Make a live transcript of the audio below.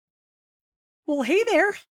Well, hey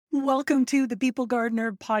there. Welcome to the People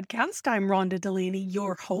Gardener podcast. I'm Rhonda Delaney,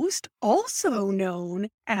 your host, also known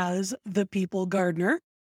as the People Gardener.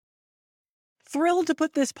 Thrilled to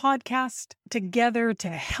put this podcast together to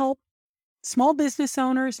help small business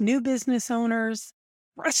owners, new business owners,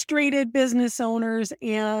 frustrated business owners,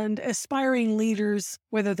 and aspiring leaders,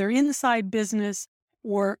 whether they're inside business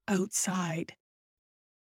or outside.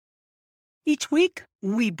 Each week,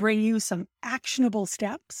 we bring you some actionable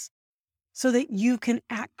steps so that you can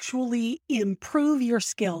actually improve your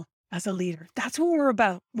skill as a leader. That's what we're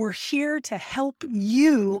about. We're here to help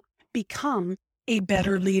you become a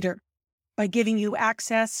better leader by giving you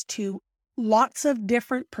access to lots of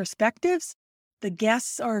different perspectives. The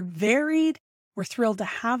guests are varied. We're thrilled to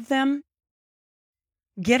have them.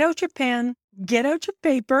 Get out your pen, get out your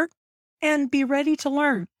paper, and be ready to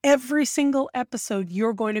learn. Every single episode,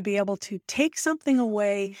 you're going to be able to take something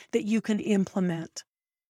away that you can implement.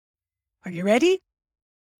 Are you ready?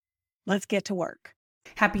 Let's get to work.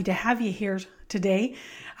 Happy to have you here today.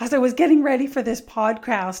 As I was getting ready for this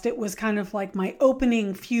podcast, it was kind of like my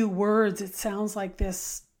opening few words. It sounds like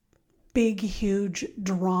this big, huge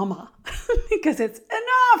drama because it's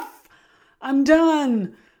enough. I'm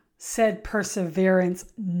done, said perseverance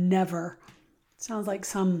never. Sounds like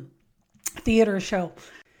some theater show.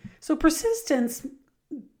 So persistence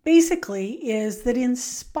basically is that in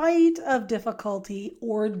spite of difficulty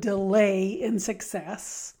or delay in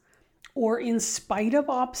success, or in spite of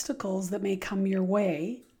obstacles that may come your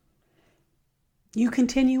way, you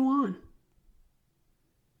continue on.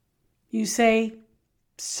 You say,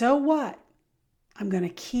 so what? I'm going to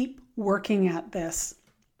keep working at this.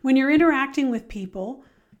 When you're interacting with people,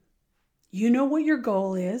 you know what your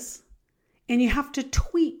goal is, and you have to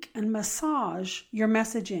tweak and massage your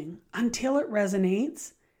messaging until it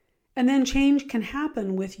resonates. And then change can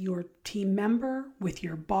happen with your team member, with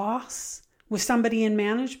your boss, with somebody in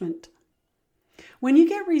management. When you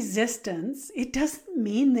get resistance, it doesn't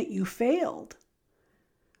mean that you failed.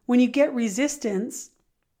 When you get resistance,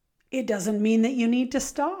 it doesn't mean that you need to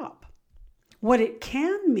stop. What it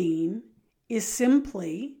can mean is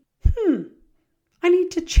simply, I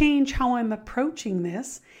need to change how I'm approaching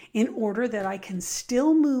this in order that I can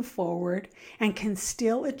still move forward and can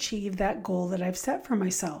still achieve that goal that I've set for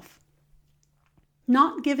myself.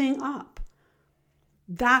 Not giving up.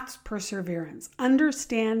 That's perseverance.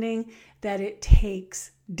 Understanding that it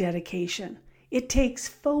takes dedication. It takes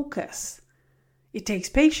focus. It takes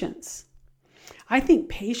patience. I think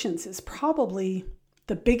patience is probably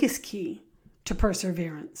the biggest key to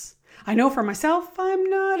perseverance. I know for myself, I'm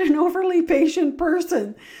not an overly patient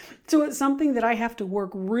person. So it's something that I have to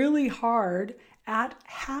work really hard at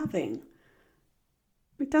having.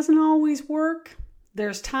 It doesn't always work.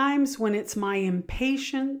 There's times when it's my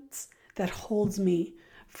impatience that holds me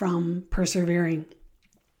from persevering.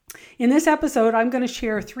 In this episode, I'm going to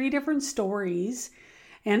share 3 different stories,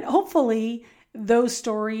 and hopefully those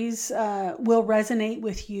stories will resonate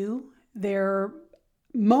with you. They're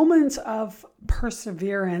moments of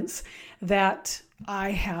perseverance that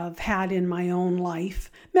I have had in my own life,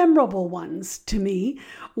 memorable ones to me.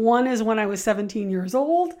 One is when I was 17 years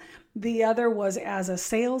old. The other was as a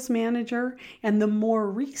sales manager. And the more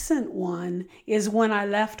recent one is when I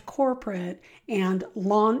left corporate and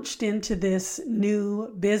launched into this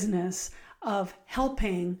new business of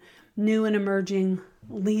helping new and emerging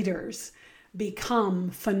leaders become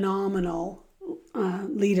phenomenal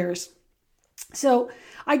leaders. So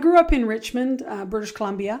I grew up in Richmond, British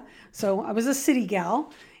Columbia. So I was a city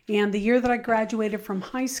gal. And the year that I graduated from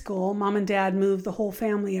high school, Mom and Dad moved the whole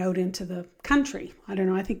family out into the country. I don't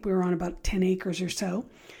know, I think we were on about 10 acres or so.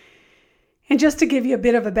 And just to give you a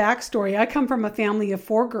bit of a backstory, I come from a family of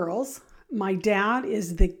 4 girls. My dad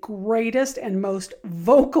is the greatest and most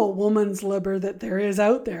vocal woman's libber that there is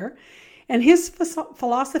out there. And his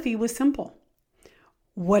philosophy was simple.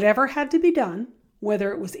 Whatever had to be done,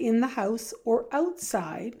 whether it was in the house or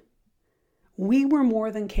outside, we were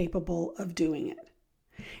more than capable of doing it.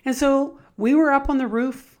 And so we were up on the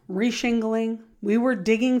roof, reshingling. We were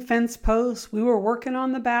digging fence posts. We were working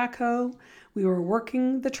on the backhoe. We were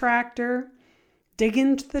working the tractor,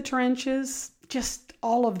 digging the trenches, just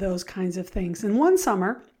all of those kinds of things. And one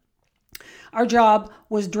summer, our job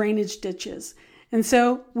was drainage ditches. And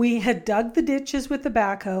so we had dug the ditches with the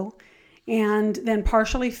backhoe and then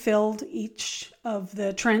partially filled each of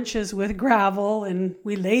the trenches with gravel, and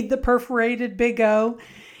we laid the perforated Big O,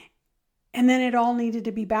 and then it all needed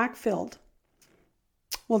to be backfilled.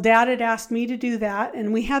 Well, Dad had asked me to do that,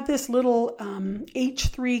 and we had this little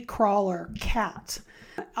H3 crawler, Cat.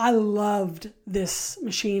 I loved this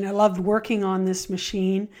machine. I loved working on this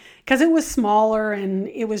machine because it was smaller and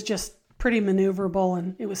it was just pretty maneuverable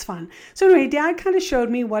and it was fun. So anyway, Dad kind of showed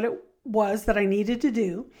me what it was that I needed to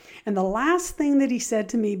do. And the last thing that he said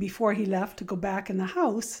to me before he left to go back in the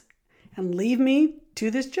house and leave me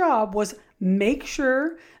to this job was make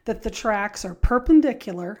sure that the tracks are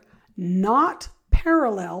perpendicular, not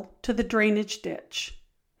parallel to the drainage ditch.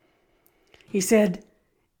 He said,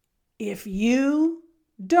 if you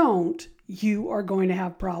don't, you are going to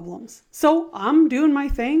have problems. So I'm doing my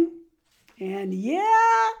thing. And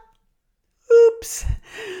yeah, oops,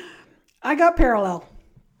 I got parallel.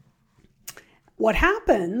 What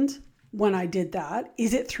happened when I did that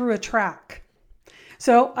is it threw a track.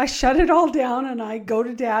 So I shut it all down and I go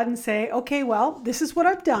to Dad and say, okay, well, this is what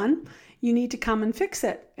I've done. You need to come and fix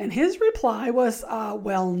it. And his reply was,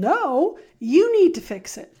 well, no, you need to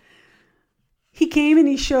fix it. He came and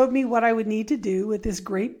he showed me what I would need to do with this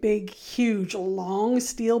great big, huge, long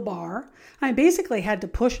steel bar. I basically had to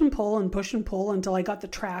push and pull until I got the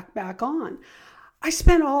track back on. I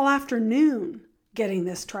spent all afternoon getting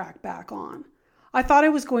this track back on. I thought I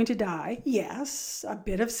was going to die. Yes, a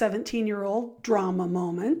bit of 17-year-old drama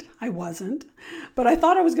moment. I wasn't, but I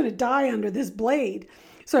thought I was going to die under this blade.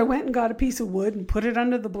 So I went and got a piece of wood and put it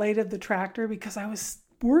under the blade of the tractor because I was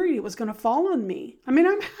worried it was going to fall on me. I mean,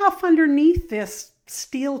 I'm half underneath this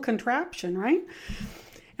steel contraption, right?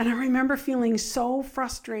 And I remember feeling so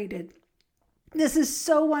frustrated. This is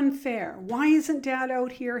so unfair. Why isn't Dad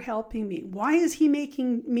out here helping me? Why is he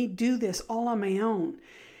making me do this all on my own?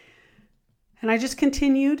 And I just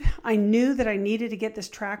continued. I knew that I needed to get this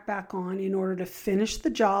track back on in order to finish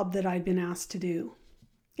the job that I'd been asked to do.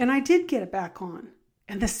 And I did get it back on.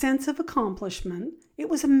 And the sense of accomplishment, it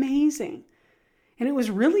was amazing. And it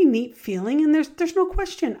was really neat feeling. And there's no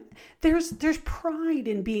question. There's pride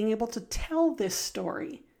in being able to tell this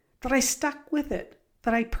story, that I stuck with it,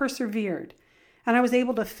 that I persevered. And I was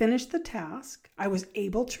able to finish the task. I was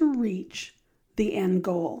able to reach the end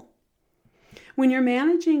goal. When you're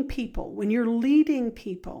managing people, when you're leading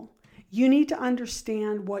people, you need to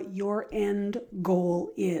understand what your end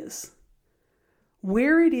goal is,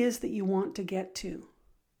 where it is that you want to get to.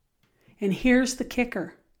 And here's the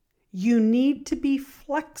kicker. You need to be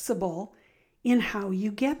flexible in how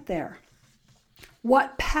you get there.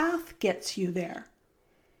 What path gets you there?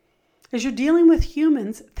 As you're dealing with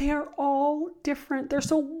humans, they are all different. They're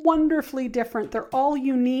so wonderfully different. They're all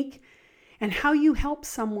unique. And how you help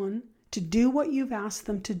someone to do what you've asked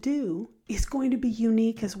them to do is going to be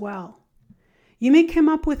unique as well. You may come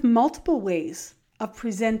up with multiple ways of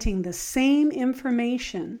presenting the same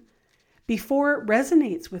information before it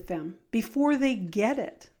resonates with them, before they get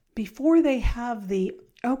it, before they have the,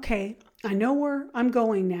 okay, I know where I'm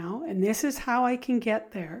going now, and this is how I can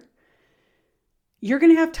get there. You're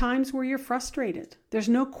going to have times where you're frustrated. There's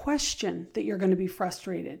no question that you're going to be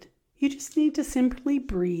frustrated. You just need to simply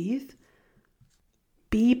breathe.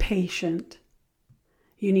 Be patient.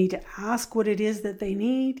 You need to ask what it is that they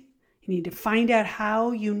need. You need to find out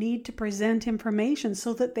how you need to present information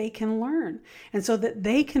so that they can learn and so that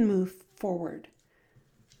they can move forward.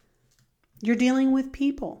 You're dealing with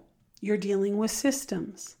people. You're dealing with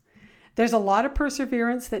systems. There's a lot of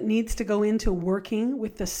perseverance that needs to go into working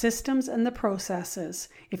with the systems and the processes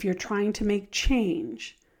if you're trying to make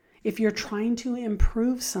change, if you're trying to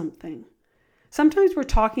improve something. Sometimes we're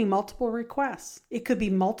talking multiple requests. It could be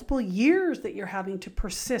multiple years that you're having to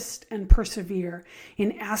persist and persevere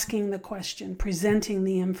in asking the question, presenting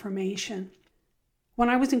the information. When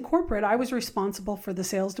I was in corporate, I was responsible for the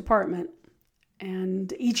sales department.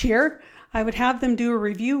 And each year, I would have them do a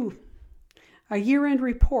review, a year-end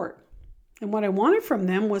report. And what I wanted from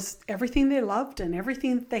them was everything they loved and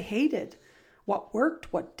everything that they hated. What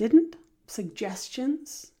worked, what didn't,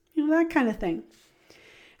 suggestions, that kind of thing.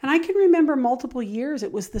 And I can remember multiple years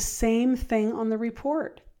it was the same thing on the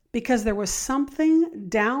report because there was something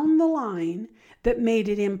down the line that made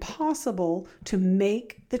it impossible to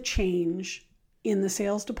make the change in the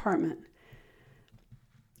sales department.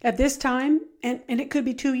 At this time, and it could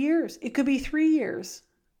be 2 years, it could be 3 years.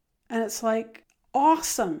 And it's like,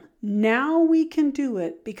 awesome. Now we can do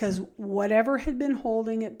it because whatever had been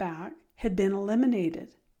holding it back had been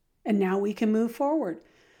eliminated. And now we can move forward.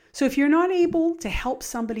 So if you're not able to help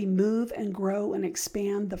somebody move and grow and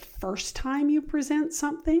expand the first time you present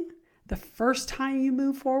something, the first time you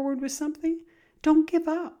move forward with something, don't give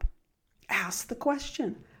up. Ask the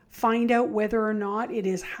question. Find out whether or not it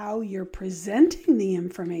is how you're presenting the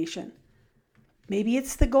information. Maybe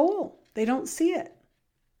it's the goal. They don't see it.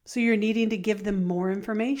 So you're needing to give them more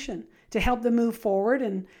information to help them move forward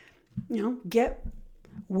and, get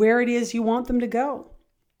where it is you want them to go.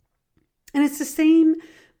 And it's the same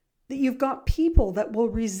that you've got people that will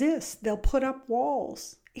resist. They'll put up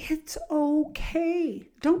walls. It's okay.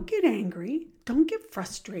 Don't get angry. Don't get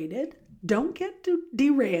frustrated. Don't get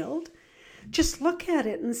derailed. Just look at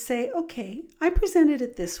it and say, okay, I presented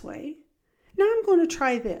it this way. Now I'm going to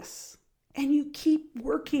try this. And you keep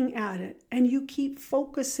working at it and you keep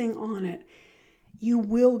focusing on it. You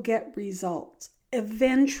will get results.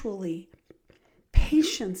 Eventually,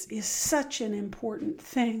 patience is such an important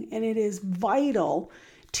thing, and it is vital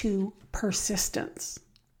to persistence.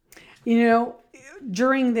 You know,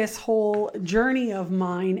 during this whole journey of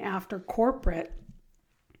mine after corporate,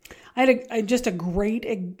 I had just a great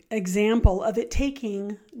example of it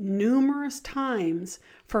taking numerous times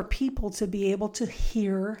for people to be able to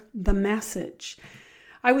hear the message.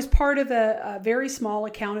 I was part of a very small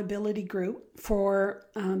accountability group for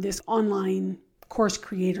this online course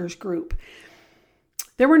creators group.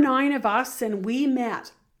 There were 9 of us, and we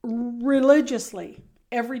met religiously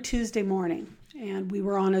every Tuesday morning. And we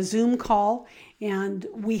were on a Zoom call, and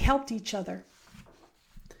we helped each other.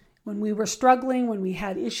 When we were struggling, when we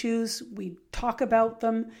had issues, we'd talk about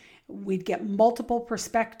them. We'd get multiple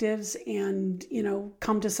perspectives and,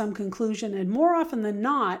 come to some conclusion. And more often than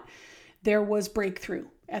not, there was breakthrough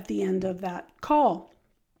at the end of that call.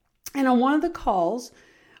 And on one of the calls,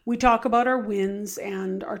 we talk about our wins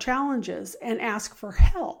and our challenges and ask for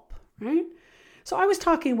help, right? So I was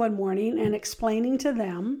talking one morning and explaining to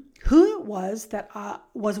them who it was that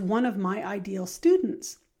was one of my ideal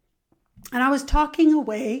students. And I was talking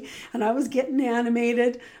away and I was getting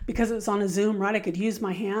animated because it was on a Zoom, right? I could use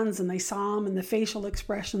my hands and they saw them and the facial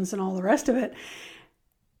expressions and all the rest of it.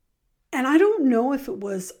 And I don't know if it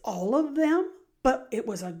was all of them, but it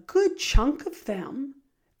was a good chunk of them.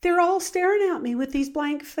 They're all staring at me with these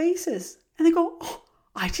blank faces. And they go, oh,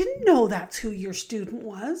 I didn't know that's who your student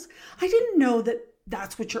was. I didn't know that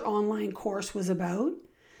that's what your online course was about.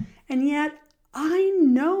 And yet I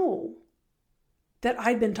know that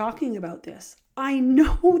I'd been talking about this. I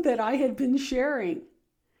know that I had been sharing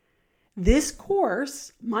this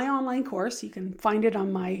course, my online course. You can find it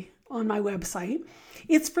on my website.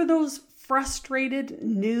 It's for those frustrated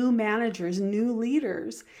new managers, new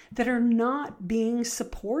leaders that are not being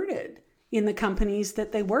supported in the companies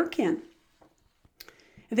that they work in.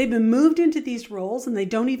 They've been moved into these roles and they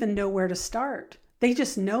don't even know where to start. They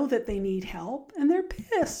just know that they need help and they're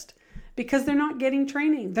pissed because they're not getting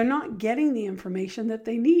training. They're not getting the information that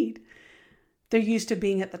they need. They're used to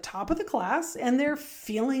being at the top of the class and they're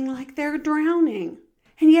feeling like they're drowning.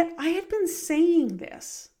 And yet I had been saying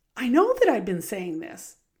this. I know that I'd been saying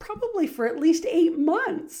this probably for at least 8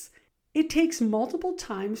 months. It takes multiple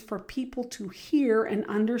times for people to hear and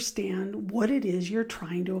understand what it is you're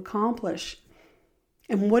trying to accomplish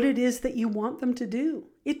and what it is that you want them to do.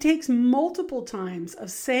 It takes multiple times of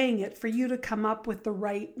saying it for you to come up with the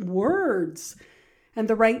right words and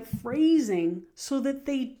the right phrasing so that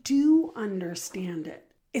they do understand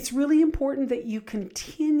it. It's really important that you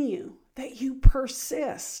continue, that you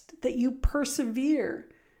persist, that you persevere,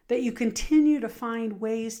 that you continue to find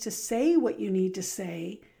ways to say what you need to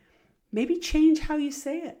say. Maybe change how you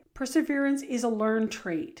say it. Perseverance is a learned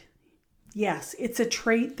trait. Yes, it's a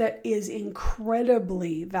trait that is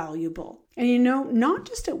incredibly valuable. And not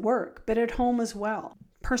just at work, but at home as well.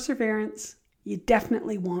 Perseverance, you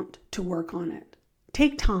definitely want to work on it.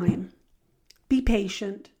 Take time, be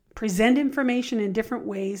patient, present information in different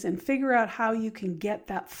ways, and figure out how you can get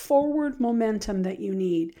that forward momentum that you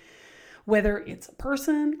need. Whether it's a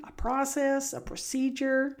person, a process, a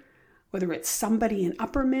procedure, whether it's somebody in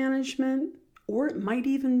upper management, or it might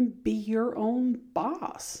even be your own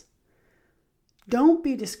boss. Don't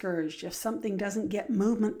be discouraged if something doesn't get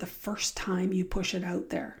movement the first time you push it out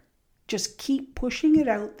there. Just keep pushing it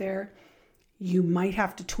out there. You might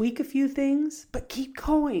have to tweak a few things, but keep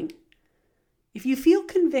going. If you feel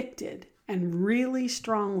convicted and really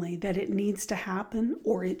strongly that it needs to happen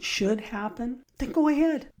or it should happen, then go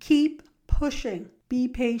ahead. Keep pushing. Be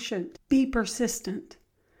patient. Be persistent.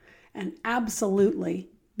 And absolutely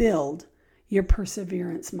build your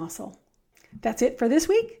perseverance muscle. That's it for this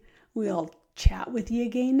week. We'll chat with you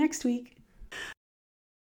again next week.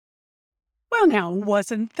 Well, now,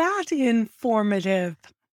 wasn't that informative?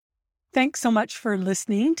 Thanks so much for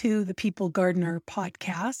listening to the People Gardener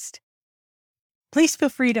podcast. Please feel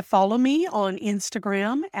free to follow me on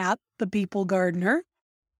Instagram at The People Gardener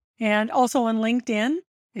and also on LinkedIn.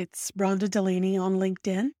 It's Rhonda Delaney on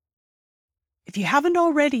LinkedIn. If you haven't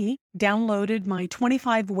already downloaded my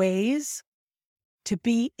 25 ways to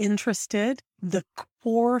be interested, the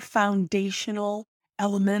core foundational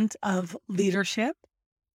element of leadership,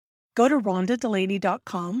 go to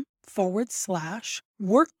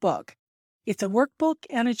rhondadelaney.com/workbook. It's a workbook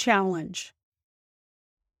and a challenge.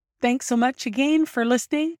 Thanks so much again for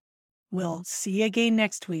listening. We'll see you again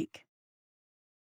next week.